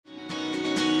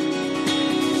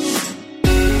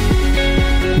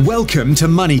Welcome to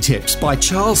Money Tips by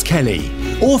Charles Kelly,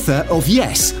 author of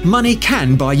Yes, Money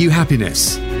Can Buy You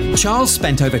Happiness. Charles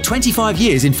spent over 25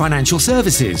 years in financial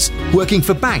services, working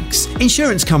for banks,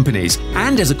 insurance companies,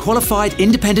 and as a qualified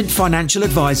independent financial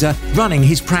advisor running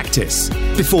his practice,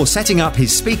 before setting up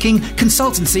his speaking,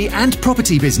 consultancy, and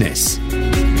property business.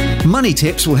 Money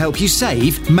Tips will help you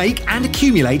save, make, and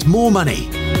accumulate more money,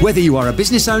 whether you are a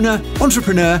business owner,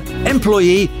 entrepreneur,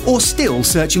 employee, or still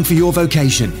searching for your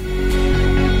vocation.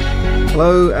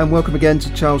 Hello and welcome again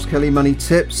to Charles Kelly Money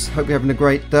Tips. Hope you're having a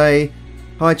great day.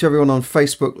 Hi to everyone on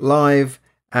Facebook Live,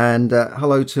 and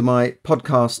hello to my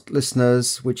podcast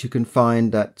listeners, which you can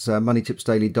find at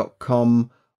moneytipsdaily.com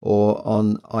or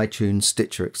on iTunes,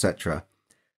 Stitcher, etc.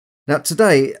 Now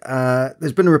today,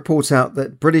 there's been a report out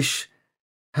that British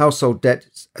household debt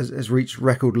has reached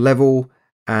record level,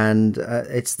 and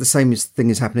it's the same thing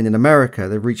is happening in America.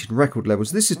 They're reaching record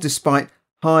levels. This is despite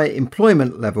high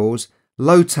employment levels,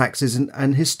 low taxes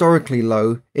and historically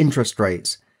low interest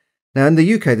rates. Now in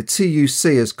the UK, the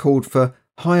TUC has called for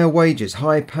higher wages,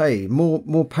 high pay,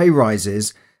 more pay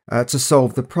rises to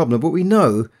solve the problem. But we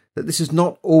know that this is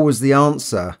not always the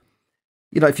answer.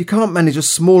 You know, if you can't manage a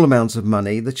small amount of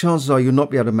money, the chances are you'll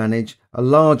not be able to manage a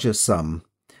larger sum.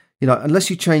 You know, unless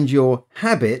you change your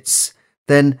habits,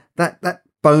 then that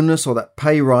bonus or that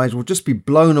pay rise will just be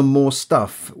blown on more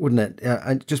stuff, wouldn't it?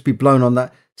 And just be blown on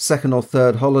that second or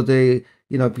third holiday.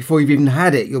 You know, before you've even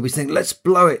had it, you'll be thinking, let's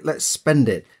blow it, let's spend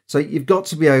it. So you've got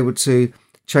to be able to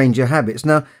change your habits.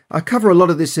 Now, I cover a lot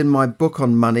of this in my book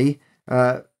on money.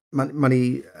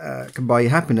 Money Can Buy You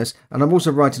Happiness. And I'm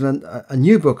also writing a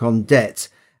new book on debt.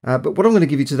 But what I'm going to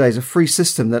give you today is a free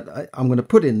system that I'm going to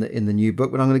put in the new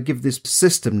book. But I'm going to give this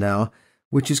system now,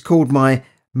 which is called my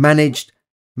Manage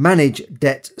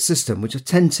Debt System, which are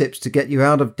 10 tips to get you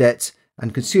out of debt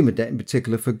and consumer debt in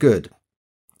particular for good.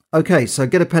 Okay, so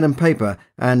get a pen and paper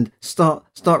and start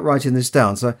writing this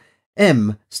down. So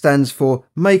M stands for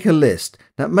make a list.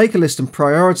 Now make a list and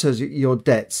prioritize your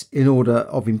debts in order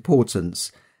of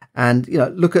importance. And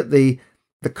look at the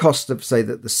cost of, say,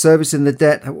 the service in the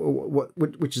debt,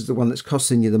 which is the one that's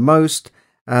costing you the most.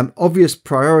 Obvious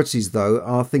priorities though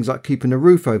are things like keeping a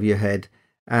roof over your head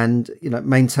and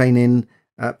maintaining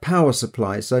power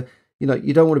supply. So you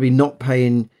don't want to be not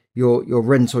paying your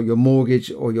rent or your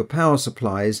mortgage or your power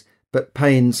supplies, but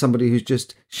paying somebody who's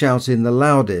just shouting the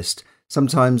loudest.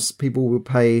 Sometimes people will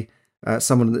pay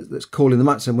someone that's calling them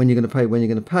up saying when you're going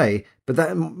to pay, but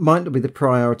that might not be the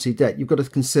priority debt. You've got to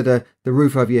consider the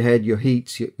roof over your head, your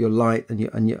heat, your light,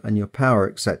 and your power,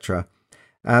 etc.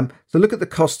 So look at the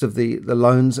cost of the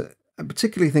loans,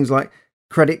 particularly things like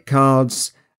credit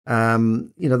cards,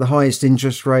 the highest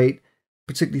interest rate,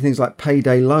 particularly things like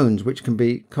payday loans, which can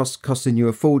be costing you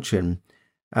a fortune.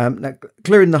 Now,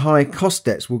 clearing the high cost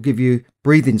debts will give you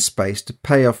breathing space to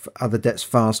pay off other debts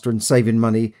faster and saving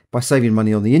money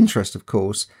on the interest, of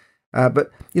course.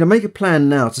 But make a plan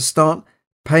now to start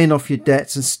paying off your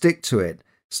debts and stick to it.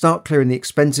 Start clearing the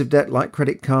expensive debt like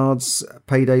credit cards,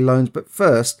 payday loans. But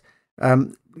first,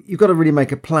 you've got to really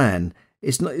make a plan.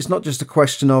 It's not just a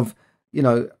question of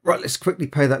right, let's quickly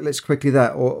pay that, let's quickly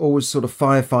that, or always sort of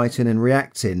firefighting and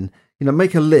reacting.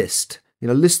 Make a list.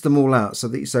 List them all out so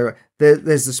that you say, right,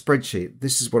 there's the spreadsheet.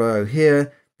 This is what I owe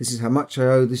here. This is how much I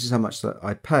owe. This is how much that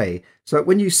I pay. So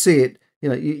when you see it,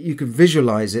 you can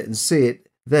visualize it and see it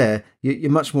there.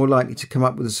 You're much more likely to come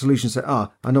up with a solution. Say, I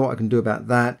know what I can do about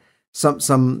that.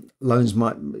 Some loans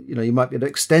might, you might be able to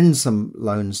extend some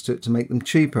loans to make them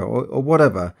cheaper or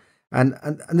whatever. And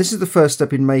this is the first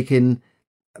step in making.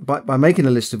 By making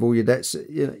a list of all your debts,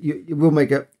 you will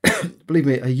make believe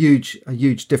me, a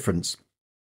huge difference.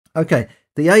 Okay,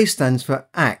 the A stands for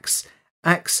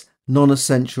ACTS,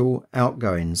 non-essential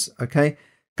outgoings. Okay,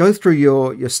 go through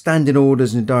your standing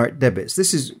orders and direct debits.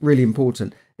 This is really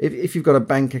important. If you've got a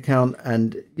bank account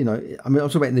and, I'm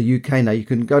talking about in the UK now, you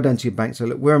can go down to your bank and say,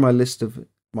 look, where are my list of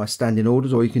my standing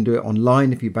orders? Or you can do it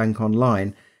online if you bank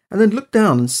online, and then look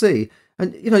down and see.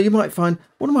 And, you might find,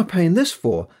 what am I paying this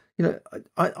for?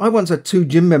 I once had 2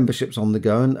 gym memberships on the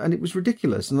go and it was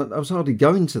ridiculous and I was hardly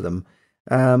going to them.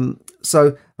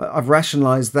 So I've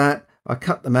rationalized that. I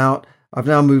cut them out. I've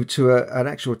now moved to an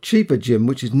actual cheaper gym,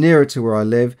 which is nearer to where I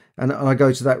live. And I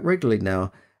go to that regularly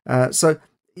now. So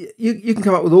you can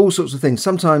come up with all sorts of things.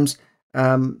 Sometimes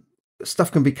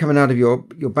stuff can be coming out of your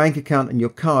bank account and your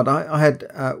card. I had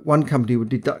one company who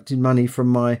deducted money from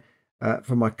my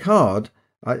card.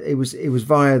 It was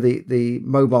via the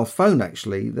mobile phone,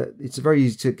 actually. That it's very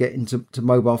easy to get into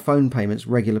mobile phone payments,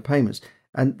 regular payments.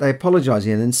 And they apologised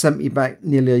and then sent me back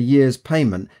nearly a year's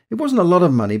payment. It wasn't a lot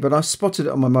of money, but I spotted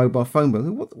it on my mobile phone. But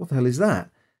what the hell is that?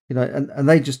 and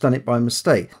they just done it by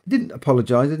mistake. They didn't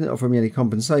apologise, they didn't offer me any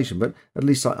compensation, but at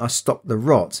least I stopped the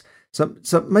rot. So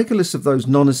make a list of those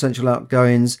non-essential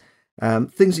outgoings,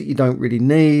 things that you don't really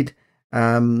need,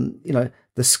 the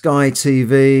Sky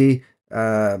TV,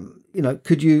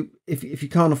 could you, if you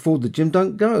can't afford the gym,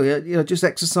 don't go, just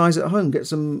exercise at home, get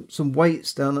some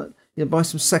weights down at, buy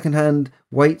some secondhand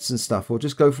weights and stuff, or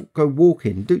just go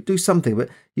walking, do something. But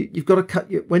you've got to cut,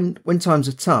 when times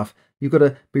are tough, you've got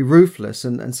to be ruthless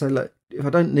and say, look, if I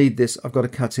don't need this, I've got to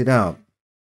cut it out.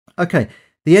 Okay,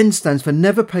 the N stands for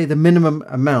never pay the minimum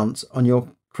amount on your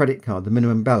credit card, the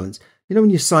minimum balance. When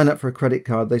you sign up for a credit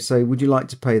card, they say, would you like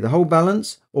to pay the whole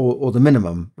balance or the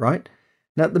minimum, right?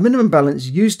 Now, the minimum balance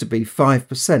used to be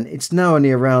 5%. It's now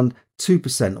only around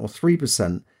 2% or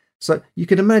 3%. So you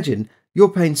can imagine you're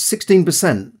paying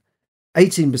 16%,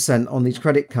 18% on these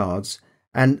credit cards,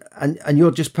 and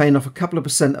you're just paying off a couple of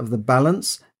percent of the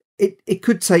balance. It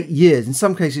could take years, in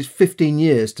some cases 15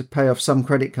 years, to pay off some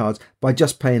credit cards by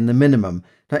just paying the minimum.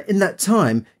 Now, in that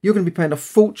time, you're going to be paying a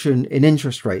fortune in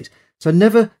interest rates. So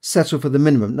never settle for the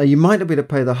minimum. Now, you might not be able to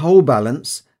pay the whole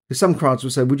balance, because some cards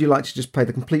will say, would you like to just pay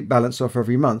the complete balance off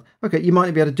every month? Okay, you might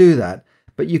not be able to do that,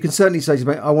 but you can certainly say to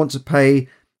me, I want to pay,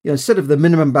 instead of the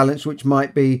minimum balance, which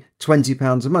might be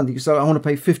 £20 a month, you can say, I want to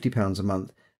pay £50 a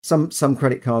month. Some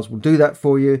credit cards will do that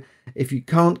for you. If you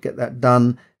can't get that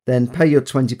done, then pay your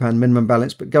 £20 minimum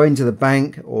balance, but go into the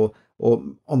bank or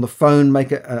on the phone,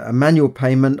 make a manual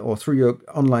payment, or through your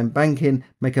online banking,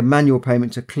 make a manual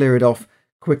payment to clear it off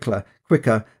quicker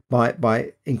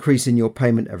by increasing your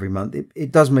payment every month.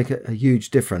 It does make a huge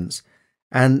difference.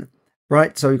 And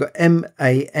right, so we've got MAN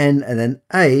and then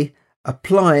A,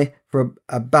 apply for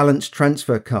a balance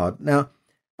transfer card. Now,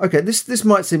 okay, this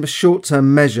might seem a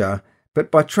short-term measure,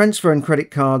 but by transferring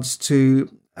credit cards to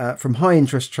from high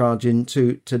interest charging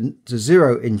to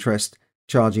zero interest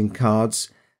charging cards,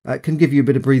 can give you a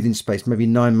bit of breathing space, maybe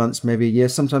 9 months, maybe a year,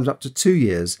 sometimes up to 2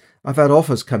 years. I've had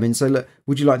offers come in, say, look,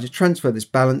 would you like to transfer this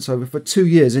balance over for 2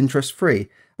 years interest free?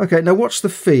 Okay, now watch the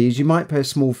fees. You might pay a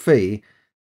small fee,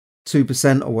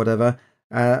 2% or whatever,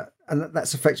 and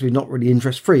that's effectively not really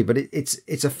interest free, but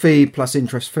it's a fee plus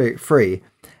interest free.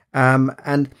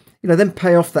 And then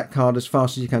pay off that card as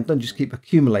fast as you can. Don't just keep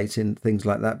accumulating things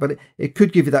like that. But it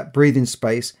could give you that breathing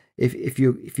space if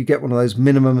you get one of those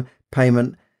minimum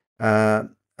payment, the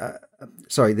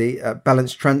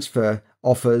balance transfer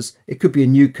offers. It could be a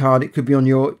new card. It could be on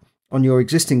your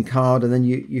existing card, and then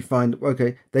you find,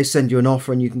 okay, they send you an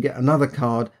offer and you can get another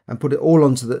card and put it all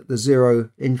onto the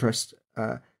zero interest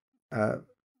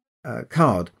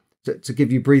card to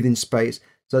give you breathing space,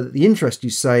 so that the interest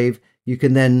you save you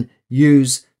can then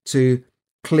use to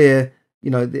clear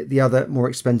the other more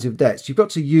expensive debts. You've got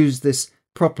to use this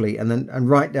properly and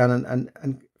write down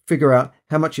and figure out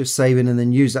how much you're saving, and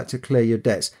then use that to clear your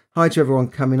debts. Hi to everyone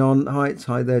coming on.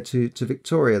 Hi there to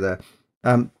Victoria there.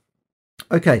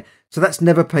 Okay, so that's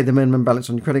never pay the minimum balance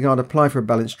on your credit card. Apply for a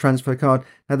balance transfer card.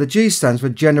 Now the G stands for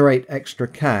generate extra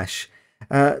cash.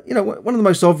 One of the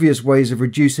most obvious ways of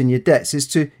reducing your debts is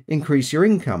to increase your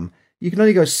income. You can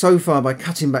only go so far by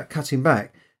cutting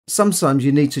back. Sometimes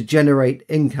you need to generate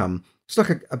income. It's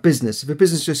like a business. If a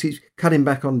business just keeps cutting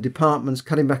back on departments,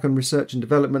 cutting back on research and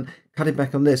development, cutting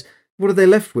back on this, what are they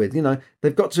left with?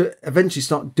 They've got to eventually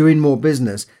start doing more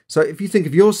business. So if you think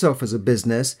of yourself as a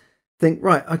business, think,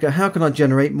 right, okay, how can I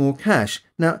generate more cash?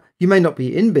 Now, you may not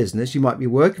be in business, you might be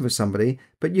working for somebody,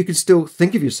 but you can still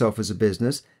think of yourself as a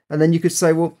business. And then you could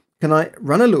say, well, can I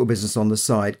run a little business on the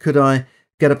side? Could I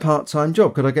get a part-time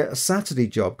job? Could I get a Saturday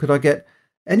job? Could I get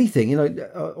anything,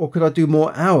 or could I do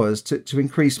more hours to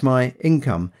increase my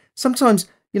income? Sometimes,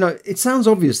 it sounds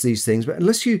obvious, these things, but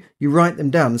unless you write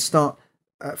them down and start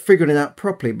figuring it out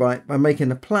properly by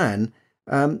making a plan,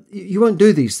 you won't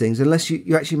do these things unless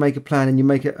you actually make a plan and you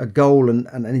make a goal and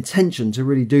an intention to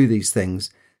really do these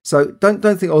things. So don't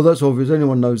think, oh, that's obvious,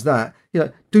 anyone knows that.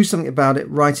 Do something about it,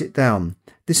 write it down.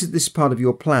 This is part of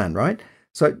your plan, right?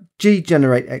 So G,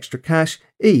 generate extra cash.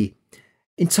 E,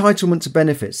 entitlement to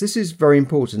benefits. This is very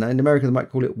important. In America, they might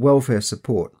call it welfare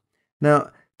support.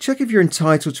 Now, check if you're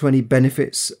entitled to any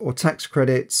benefits or tax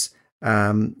credits.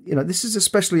 This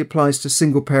especially applies to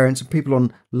single parents and people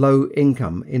on low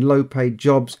income, in low paid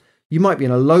jobs. You might be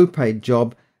in a low paid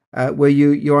job where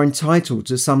you are entitled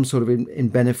to some sort of in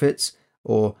benefits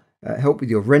or help with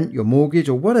your rent, your mortgage,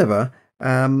 or whatever.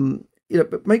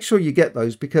 But make sure you get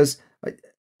those, because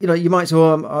you might say,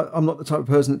 oh, I'm not the type of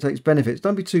person that takes benefits.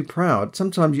 Don't be too proud.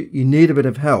 Sometimes you need a bit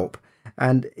of help,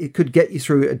 and it could get you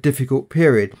through a difficult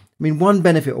period. I mean, one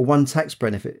benefit or one tax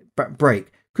benefit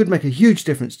break could make a huge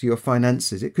difference to your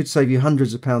finances. It could save you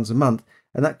hundreds of pounds a month,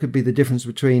 and that could be the difference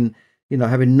between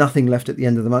having nothing left at the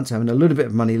end of the month, having a little bit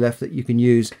of money left that you can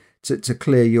use to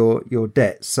clear your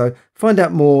debts. So find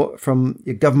out more from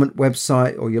your government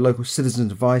website or your local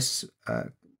citizens advice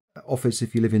office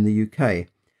if you live in the UK.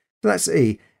 So that's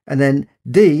E. And then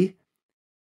D,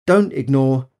 don't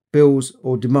ignore bills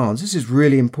or demands. This is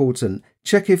really important.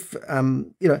 Check if,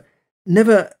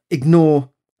 never ignore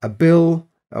a bill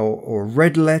or a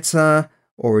red letter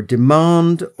or a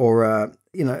demand or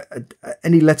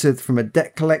any letter from a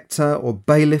debt collector or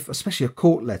bailiff, especially a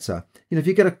court letter. If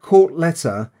you get a court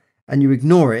letter and you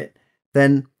ignore it,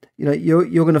 then you're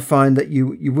going to find that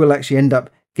you will actually end up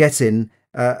getting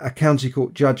a county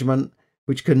court judgment,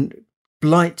 which can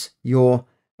blight your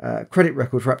credit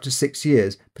record for up to 6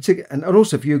 years. And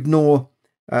also, if you ignore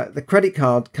the credit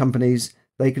card companies,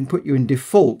 they can put you in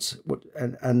default.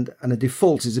 And a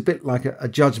default is a bit like a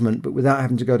judgment, but without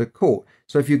having to go to court.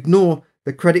 So if you ignore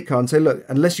the credit card and say, look,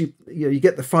 unless you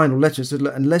get the final letter, it says,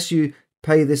 look, unless you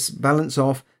pay this balance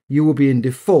off, you will be in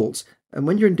default. And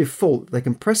when you're in default, they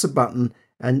can press a button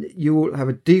and you will have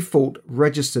a default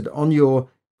registered on your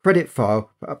credit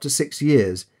file for up to 6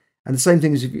 years. And the same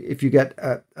thing as if you get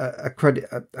a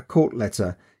court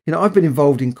letter. I've been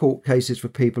involved in court cases for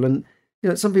people, and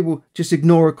some people just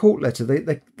ignore a court letter.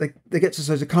 They get to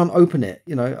say, I can't open it.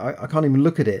 I can't even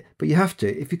look at it. But you have to.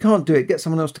 If you can't do it, get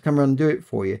someone else to come around and do it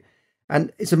for you.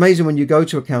 And it's amazing when you go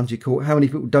to a county court how many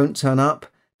people don't turn up,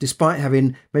 despite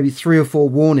having maybe 3 or 4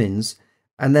 warnings,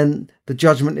 and then the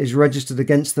judgment is registered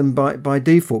against them by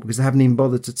default because they haven't even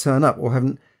bothered to turn up or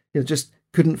haven't just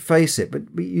couldn't face it.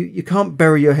 But you can't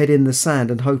bury your head in the sand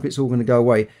and hope it's all going to go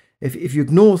away. If you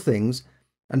ignore things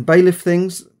and bailiff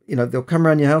things, they'll come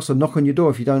around your house or knock on your door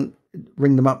if you don't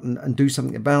ring them up and do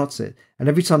something about it. And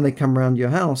every time they come around your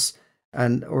house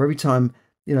or every time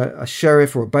a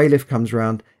sheriff or a bailiff comes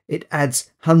around, it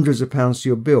adds hundreds of pounds to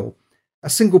your bill. A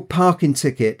single parking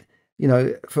ticket,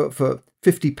 for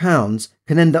 £50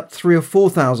 can end up £3,000 or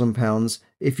 £4,000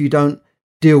 if you don't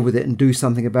deal with it and do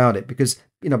something about it. Because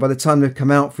by the time they've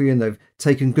come out for you and they've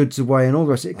taken goods away and all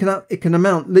the rest, it can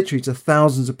amount literally to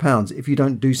thousands of pounds if you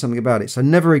don't do something about it. So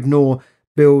never ignore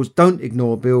bills. Don't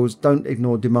ignore bills. Don't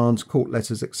ignore demands, court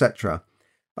letters, etc.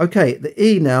 Okay, the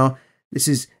E now.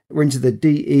 We're into the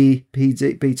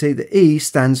DEPT. The E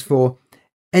stands for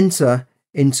enter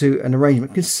into an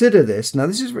arrangement. Consider this. Now,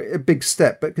 this is a big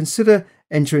step, but consider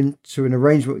entering into an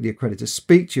arrangement with your creditors.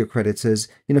 Speak to your creditors.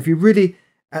 If you're really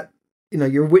at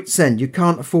your wit's end, you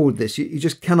can't afford this. You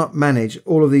just cannot manage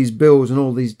all of these bills and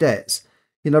all these debts.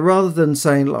 Rather than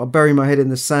saying, I'll bury my head in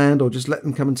the sand or just let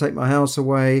them come and take my house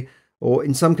away. Or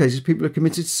in some cases, people have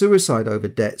committed suicide over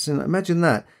debts. And imagine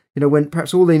that, when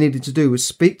perhaps all they needed to do was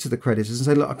speak to the creditors and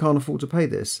say, look, I can't afford to pay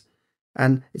this.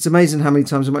 And it's amazing how many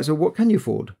times they might say, what can you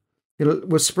afford?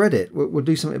 We'll spread it. We'll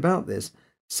do something about this.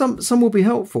 Some will be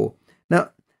helpful.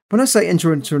 Now, when I say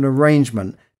enter into an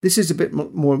arrangement, this is a bit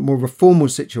more of a formal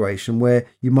situation where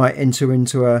you might enter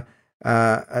into a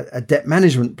debt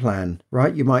management plan,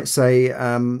 right? You might say,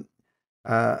 I'm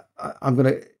going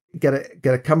to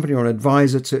get a company or an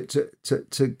advisor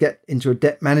to get into a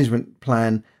debt management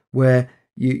plan where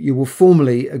you will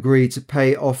formally agree to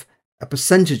pay off a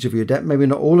percentage of your debt, maybe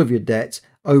not all of your debt,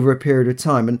 over a period of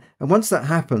time. And once that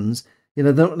happens, they're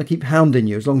not going to keep hounding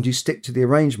you as long as you stick to the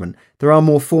arrangement. There are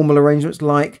more formal arrangements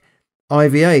like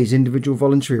IVAs, individual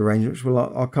voluntary arrangements, which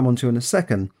I'll come on to in a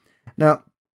second. Now,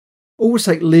 always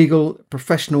take legal,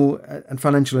 professional and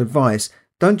financial advice.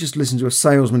 Don't just listen to a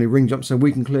salesman who rings up and says,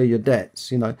 we can clear your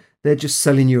debts. They're just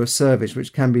selling you a service,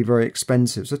 which can be very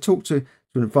expensive. So talk to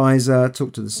an advisor,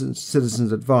 talk to the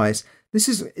citizen's advice. This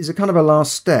is a kind of a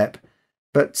last step,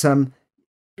 but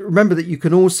remember that you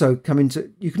can also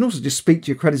just speak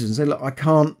to your creditors and say, look, I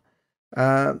can't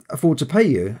afford to pay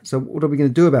you. So what are we going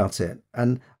to do about it?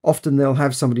 And often they'll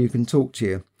have somebody who can talk to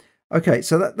you. Okay,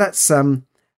 so that's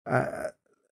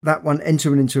that one,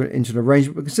 entering into an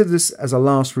arrangement. But consider this as a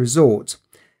last resort.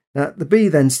 Now, the B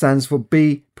then stands for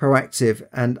be proactive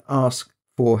and ask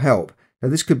for help. Now,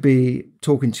 this could be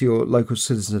talking to your local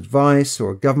citizen advice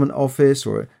or a government office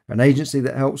or an agency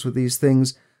that helps with these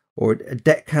things, or a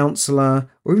debt counsellor,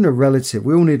 or even a relative.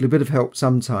 We all need a bit of help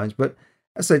sometimes, but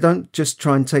as I say, don't just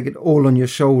try and take it all on your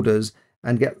shoulders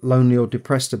and get lonely or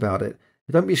depressed about it.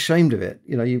 Don't be ashamed of it.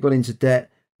 You've got into debt,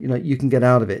 you can get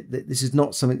out of it. This is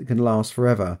not something that can last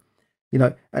forever.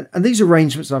 And these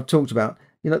arrangements that I've talked about,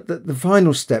 the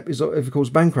final step is, of course,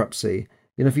 bankruptcy.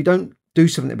 If you don't do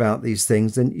something about these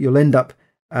things, then you'll end up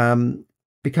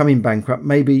becoming bankrupt.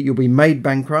 Maybe you'll be made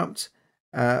bankrupt,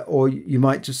 or you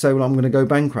might just say, well, I'm going to go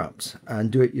bankrupt and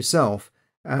do it yourself.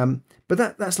 But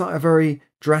that's like a very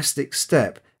drastic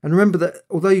step. And remember that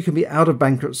although you can be out of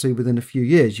bankruptcy within a few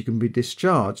years, you can be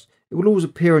discharged. it will always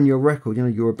appear on your record,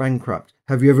 you're a bankrupt.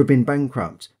 Have you ever been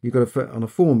bankrupt? You've got to put on a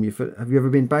form, have you ever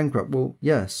been bankrupt? Well,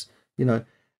 yes, So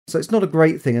it's not a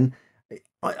great thing. And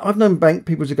I've known bank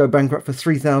people to go bankrupt for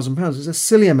 £3,000. It's a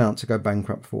silly amount to go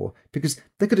bankrupt for, because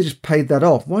they could have just paid that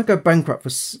off. Why go bankrupt for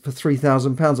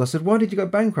 £3,000? I said, why did you go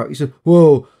bankrupt? He said,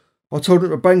 well, I told them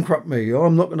to bankrupt me. Oh,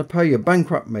 I'm not going to pay you.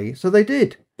 Bankrupt me. So they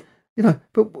did.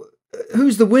 But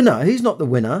who's the winner? He's not the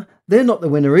winner. They're not the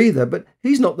winner either, but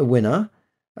he's not the winner.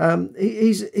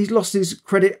 He's lost his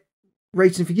credit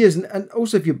rating for years. And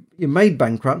also, if you're made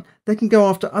bankrupt, they can go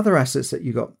after other assets that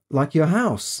you got, like your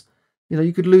house.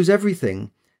 You could lose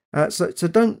everything. So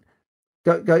don't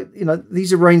go.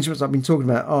 These arrangements I've been talking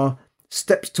about are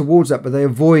steps towards that, but they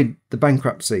avoid the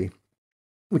bankruptcy,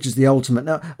 which is the ultimate.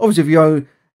 Now, obviously,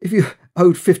 if you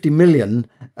owed 50 million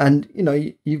and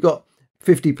you've got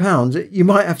 £50, you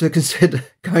might have to consider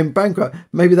going bankrupt.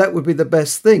 Maybe that would be the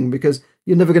best thing, because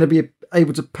you're never going to be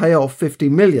able to pay off 50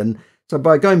 million. So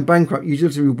by going bankrupt, you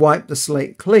just wipe the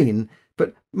slate clean.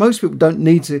 But most people don't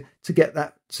need to get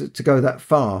that to go that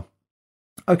far.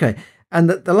 Okay, and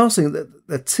the last thing,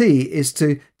 the T, is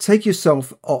to take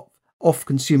yourself off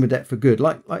consumer debt for good,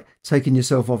 like taking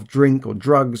yourself off drink or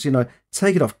drugs.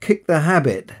 Take it off, kick the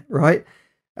habit, right?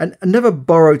 And never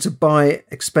borrow to buy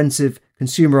expensive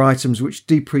consumer items which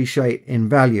depreciate in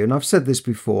value. And I've said this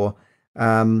before.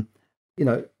 Warren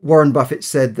Buffett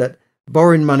said that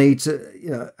borrowing money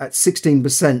at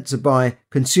 16% to buy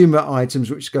consumer items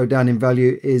which go down in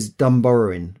value is dumb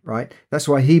borrowing, right? That's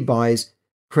why he buys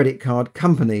credit card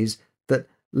companies that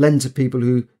lend to people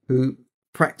who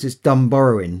practice dumb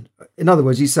borrowing. In other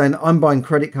words, he's saying, I'm buying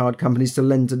credit card companies to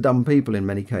lend to dumb people in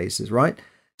many cases, right?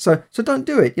 So don't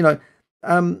do it,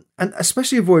 and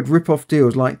especially avoid rip-off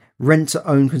deals like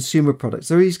rent-to-own consumer products.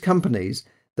 There are these companies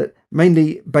that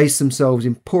mainly base themselves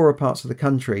in poorer parts of the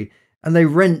country, and they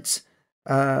rent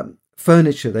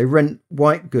furniture, they rent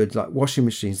white goods like washing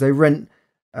machines, they rent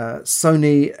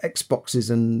Sony Xboxes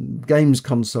and games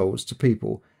consoles to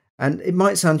people. And it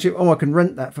might sound cheap. Oh, I can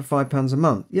rent that for £5 a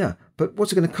month. Yeah, but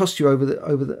what's it going to cost you over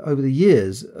the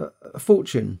years? A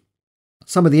fortune.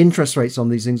 Some of the interest rates on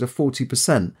these things are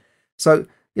 40%. So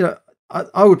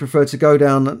I would prefer to go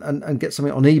down and get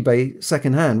something on eBay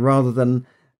secondhand rather than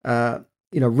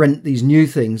rent these new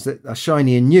things that are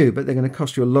shiny and new, but they're going to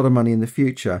cost you a lot of money in the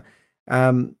future.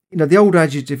 The old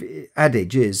adage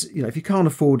is, if you can't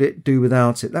afford it, do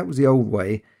without it. That was the old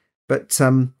way. But,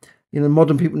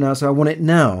 modern people now say, I want it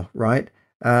now, right?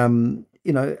 And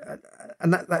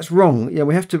that's wrong.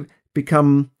 We have to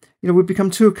become, we've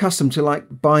become too accustomed to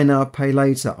like buy now, pay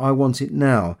later. I want it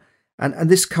now. And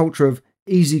this culture of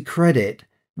easy credit,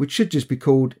 which should just be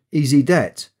called easy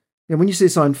debt. When you see the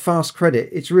sign fast credit,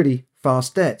 it's really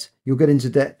fast debt. You'll get into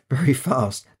debt very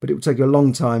fast, but it will take you a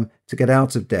long time to get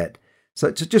out of debt. So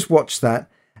to just watch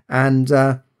that. And,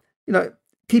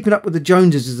 keeping up with the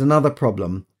Joneses is another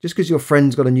problem. Just because your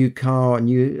friend's got a new car, a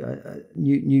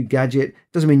new gadget,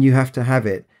 doesn't mean you have to have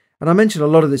it. And I mentioned a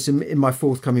lot of this in my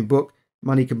forthcoming book,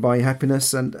 Money Can Buy You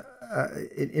Happiness. And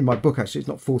in my book, actually, it's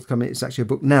not forthcoming, it's actually a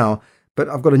book now. But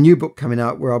I've got a new book coming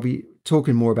out where I'll be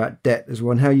talking more about debt as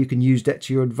well, and how you can use debt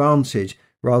to your advantage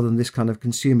rather than this kind of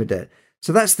consumer debt.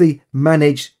 So that's the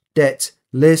manage debt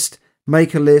list.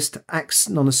 Make a list, axe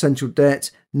non-essential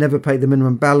debt, never pay the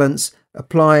minimum balance,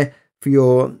 apply for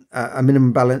your a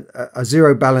minimum balance, a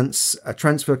zero balance, a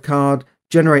transfer card,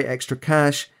 generate extra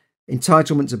cash,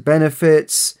 entitlement to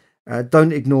benefits,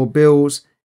 don't ignore bills,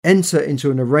 enter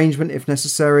into an arrangement if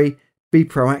necessary, be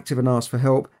proactive and ask for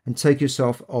help, and take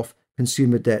yourself off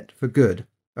consumer debt for good.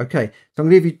 Okay, so I'm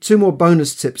going to give you 2 more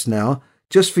bonus tips now,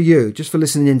 just for you, just for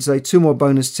listening in today. 2 more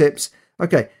bonus tips.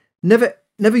 Okay, never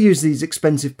use these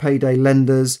expensive payday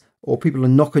lenders or people who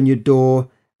knock on your door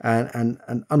and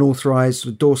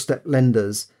unauthorized doorstep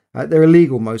lenders. They're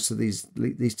illegal, most of these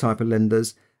type of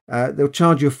lenders. They'll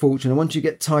charge you a fortune, and once you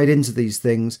get tied into these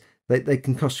things, they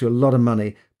can cost you a lot of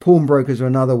money. Pawnbrokers are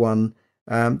another one.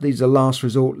 These are last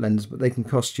resort lenders, but they can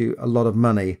cost you a lot of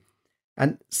money.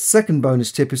 And second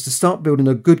bonus tip is to start building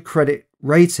a good credit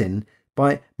rating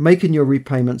by making your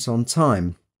repayments on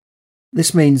time.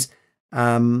 This means,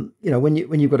 when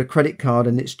you've got a credit card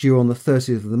and it's due on the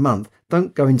 30th of the month,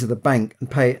 don't go into the bank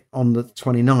and pay it on the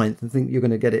 29th and think you're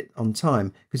going to get it on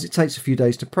time, because it takes a few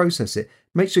days to process it.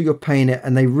 Make sure you're paying it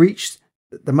and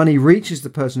the money reaches the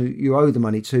person who you owe the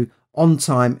money to on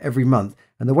time every month.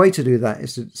 And the way to do that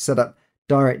is to set up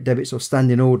direct debits or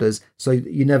standing orders so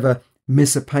that you never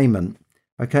miss a payment.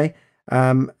 Okay.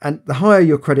 And the higher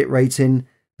your credit rating,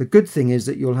 the good thing is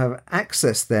that you'll have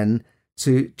access then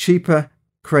to cheaper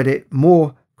credit,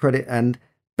 more credit and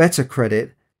better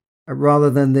credit, rather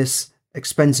than this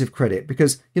expensive credit,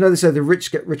 because, they say the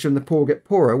rich get richer and the poor get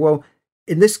poorer. Well,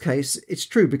 in this case, it's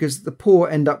true, because the poor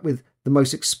end up with the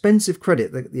most expensive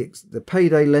credit. The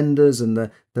payday lenders and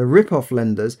the rip-off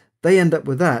lenders, they end up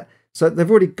with that. So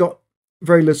they've already got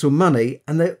very little money,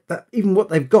 and that even what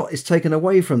they've got is taken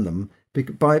away from them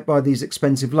by these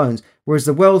expensive loans. Whereas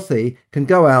the wealthy can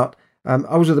go out.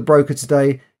 I was with a broker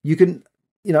today.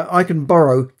 I can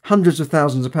borrow hundreds of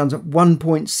thousands of pounds at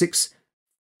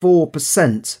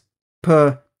 1.64%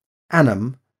 per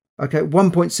annum. Okay,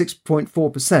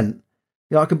 1.6.4%.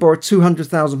 I can borrow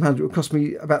 £200,000. It would cost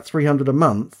me about $300 a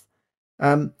month,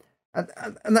 and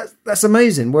that's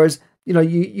amazing. Whereas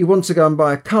you want to go and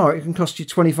buy a car, it can cost you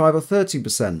 25 or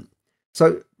 30%.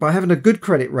 So by having a good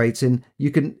credit rating, you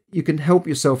can help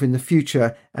yourself in the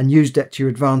future and use debt to your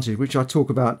advantage, which I talk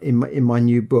about in my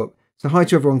new book. So hi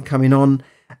to everyone coming on.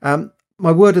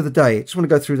 My word of the day, I just want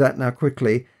to go through that now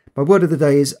quickly. My word of the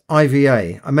day is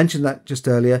IVA. I mentioned that just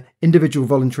earlier, individual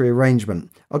voluntary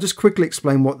arrangement. I'll just quickly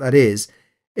explain what that is.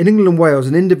 In England and Wales,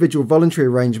 an individual voluntary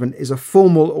arrangement is a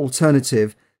formal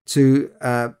alternative to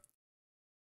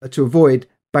avoid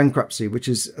bankruptcy, which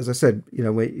is, as I said,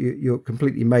 where you're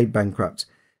completely made bankrupt.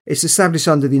 It's established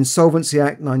under the Insolvency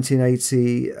Act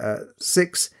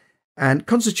 1986 and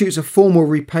constitutes a formal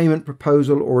repayment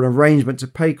proposal or an arrangement to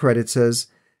pay creditors,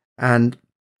 and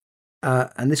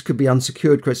this could be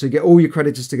unsecured credit. So you get all your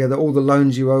creditors together, all the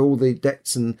loans you owe, all the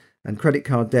debts and credit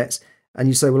card debts, and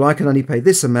you say, well, I can only pay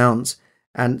this amount,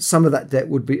 and some of that debt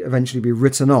would eventually be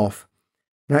written off.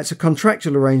 Now, it's a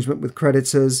contractual arrangement with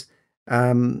creditors,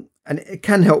 and it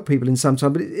can help people in some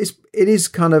time, but it is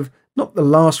kind of not the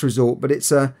last resort, but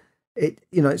it's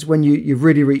when you've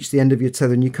really reached the end of your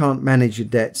tether and you can't manage your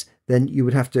debts, then you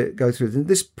would have to go through.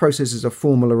 This process is a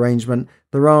formal arrangement.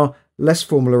 There are less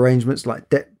formal arrangements like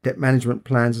debt management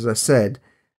plans, as I said.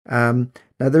 Now,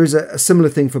 there is a similar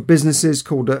thing for businesses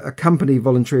called a company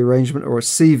voluntary arrangement, or a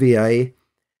CVA.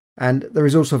 And there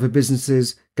is also for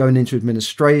businesses going into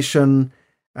administration.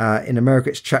 In America,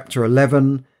 it's Chapter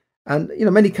 11. And,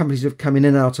 many companies have come in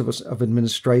and out of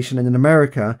administration. And in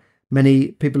America, many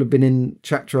people have been in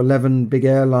Chapter 11, big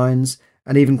airlines,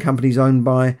 and even companies owned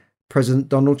by President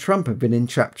Donald Trump have been in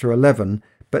Chapter 11.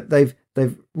 But they've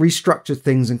restructured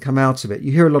things and come out of it.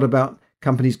 You hear a lot about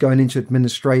companies going into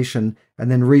administration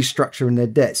and then restructuring their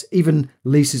debts. Even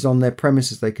leases on their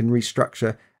premises, they can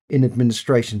restructure in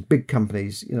administration. Big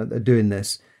companies, they're doing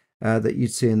this, that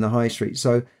you'd see in the high street.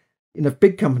 So, if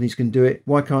big companies can do it,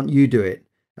 why can't you do it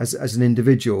as an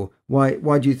individual?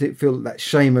 Why do you feel that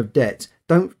shame of debt?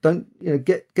 Don't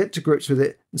get to grips with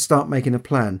it and start making a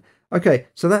plan. Okay,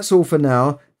 so that's all for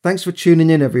now. Thanks for tuning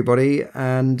in, everybody,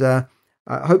 and I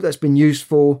hope that's been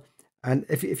useful. And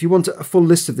if you want a full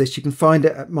list of this, you can find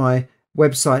it at my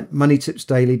website,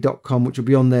 moneytipsdaily.com, which will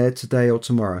be on there today or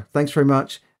tomorrow. Thanks very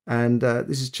much. And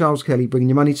this is Charles Kelly bringing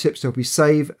you money tips to help you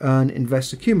save, earn,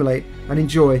 invest, accumulate, and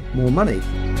enjoy more money.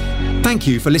 Thank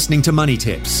you for listening to Money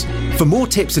Tips. For more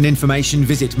tips and information,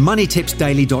 visit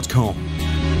moneytipsdaily.com.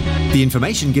 The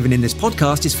information given in this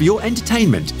podcast is for your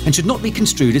entertainment and should not be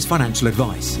construed as financial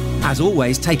advice. As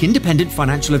always, take independent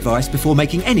financial advice before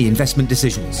making any investment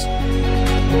decisions.